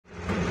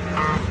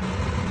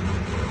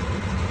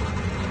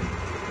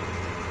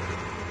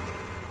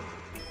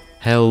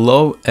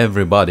Hello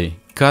everybody,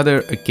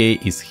 Godot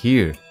is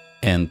here,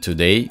 and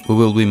today we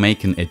will be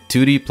making a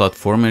 2D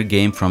platformer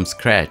game from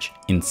scratch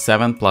in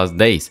 7+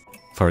 days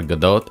for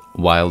Godot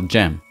Wild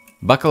Gem.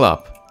 Buckle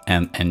up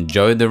and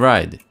enjoy the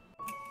ride!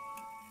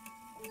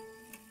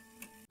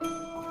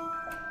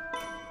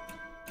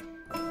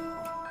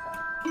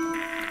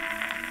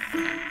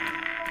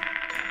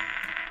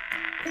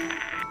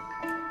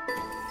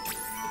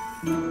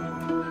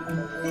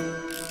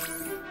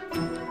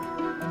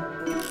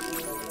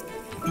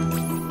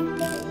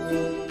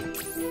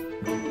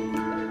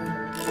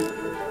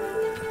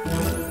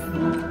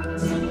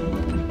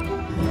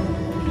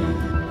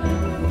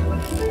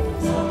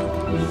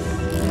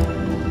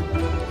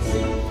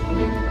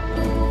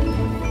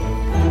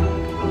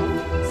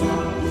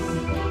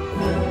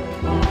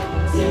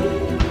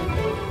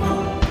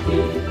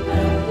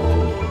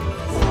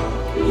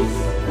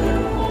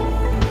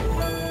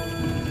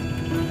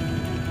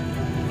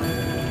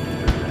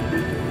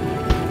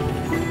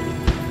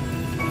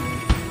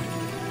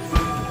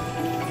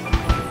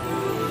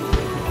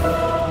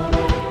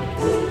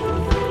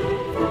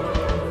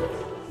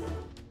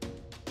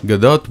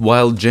 Godot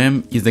Wild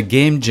Gem is a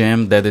game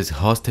jam that is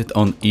hosted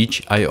on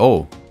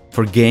itch.io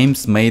for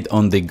games made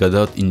on the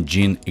Godot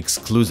engine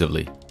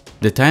exclusively.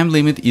 The time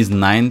limit is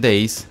 9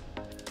 days.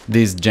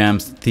 This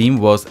jam's theme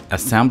was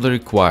assembly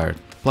required,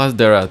 plus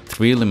there are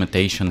 3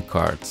 limitation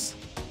cards.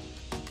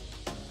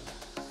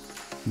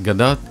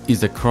 Godot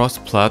is a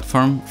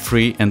cross-platform,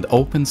 free and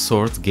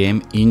open-source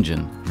game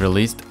engine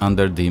released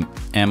under the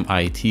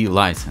MIT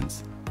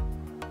license.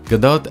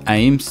 Godot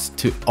aims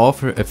to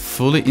offer a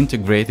fully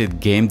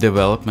integrated game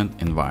development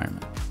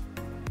environment.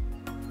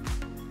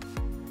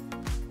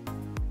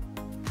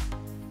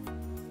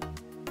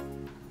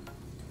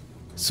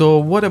 So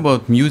what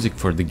about music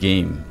for the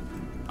game?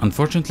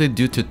 Unfortunately,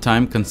 due to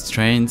time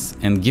constraints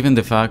and given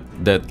the fact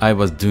that I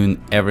was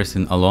doing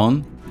everything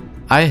alone,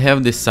 I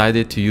have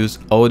decided to use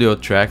audio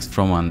tracks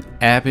from an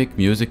epic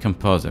music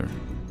composer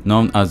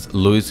known as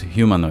Louis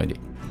Humanoidi.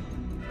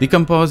 The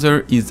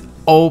composer is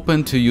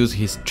open to use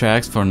his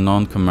tracks for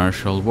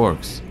non-commercial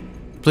works.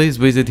 Please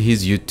visit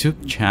his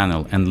YouTube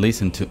channel and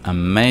listen to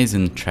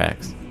amazing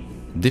tracks.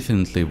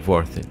 Definitely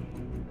worth it.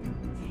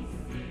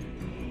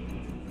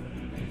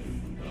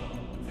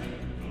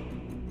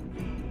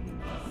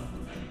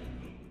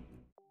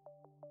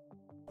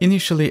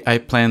 Initially, I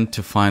planned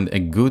to find a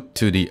good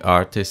 2D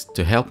artist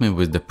to help me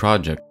with the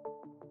project.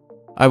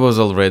 I was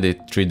already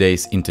 3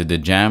 days into the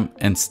jam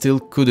and still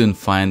couldn't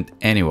find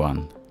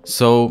anyone.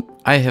 So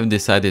I have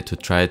decided to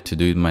try to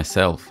do it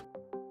myself.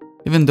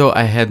 Even though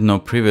I had no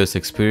previous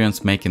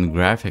experience making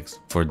graphics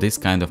for this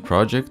kind of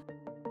project.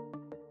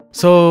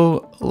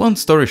 So, long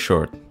story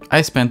short,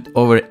 I spent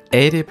over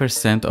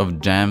 80%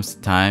 of Jam's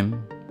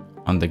time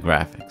on the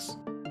graphics.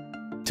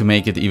 To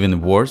make it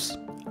even worse,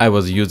 I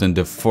was using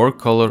the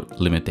 4-color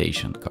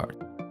limitation card.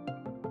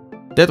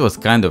 That was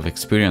kind of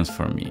experience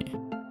for me.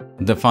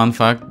 The fun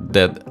fact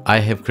that I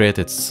have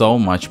created so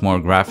much more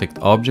graphic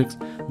objects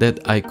that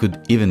I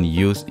could even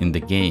use in the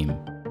game.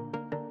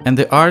 And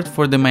the art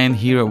for the main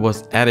hero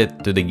was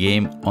added to the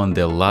game on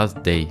the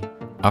last day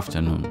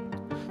afternoon.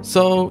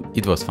 So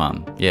it was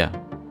fun, yeah.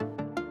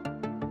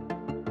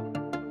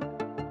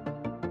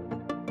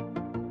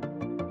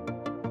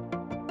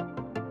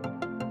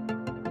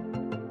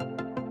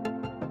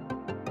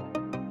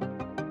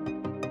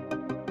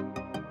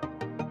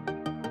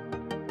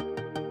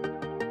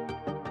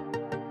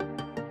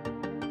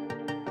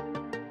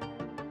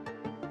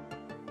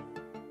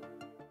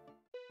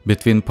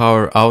 Between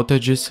power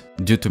outages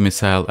due to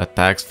missile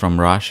attacks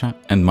from Russia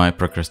and my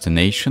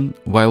procrastination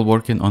while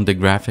working on the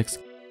graphics,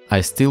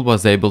 I still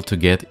was able to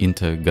get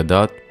into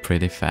Godot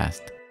pretty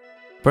fast.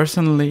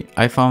 Personally,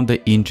 I found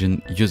the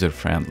engine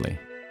user-friendly.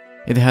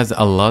 It has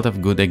a lot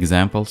of good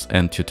examples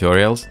and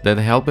tutorials that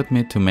helped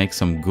me to make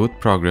some good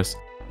progress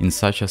in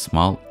such a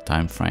small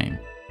time frame.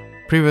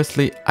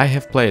 Previously, I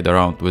have played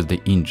around with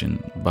the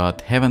engine,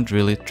 but haven't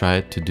really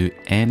tried to do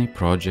any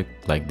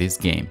project like this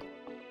game.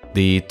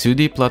 The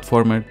 2D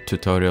platformer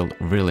tutorial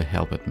really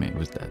helped me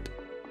with that.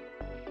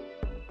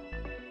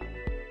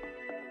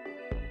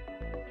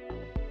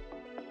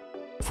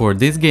 For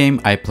this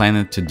game, I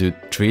planned to do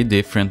 3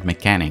 different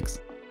mechanics: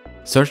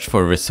 search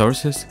for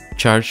resources,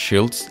 charge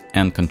shields,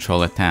 and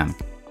control a tank.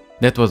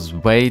 That was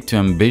way too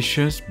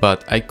ambitious,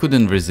 but I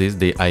couldn't resist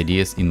the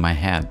ideas in my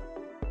head.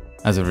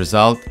 As a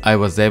result, I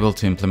was able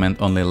to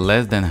implement only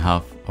less than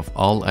half of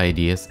all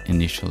ideas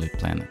initially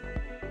planned.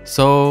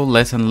 So,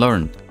 lesson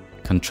learned.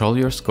 Control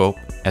your scope,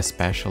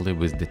 especially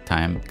with the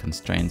time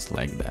constraints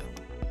like that.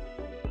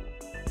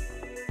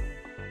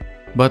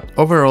 But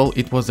overall,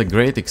 it was a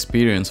great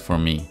experience for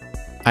me.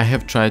 I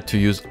have tried to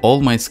use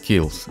all my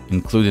skills,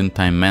 including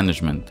time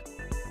management,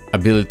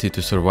 ability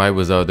to survive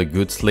without a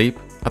good sleep,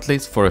 at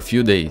least for a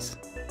few days.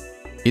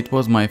 It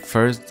was my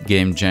first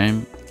game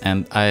jam,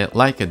 and I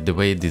liked the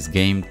way this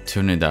game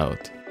turned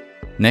out.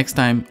 Next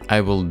time,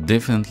 I will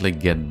definitely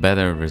get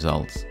better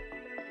results.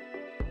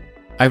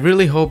 I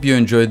really hope you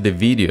enjoyed the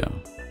video.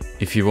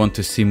 If you want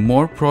to see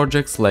more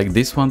projects like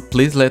this one,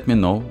 please let me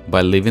know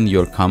by leaving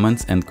your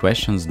comments and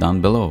questions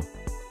down below.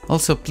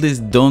 Also, please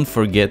don't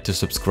forget to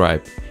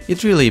subscribe,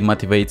 it really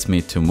motivates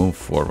me to move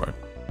forward.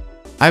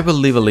 I will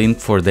leave a link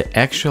for the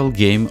actual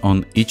game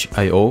on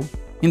itch.io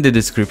in the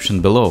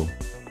description below.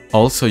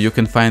 Also, you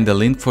can find a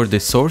link for the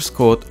source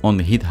code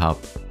on GitHub.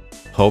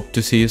 Hope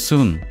to see you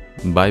soon.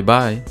 Bye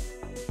bye.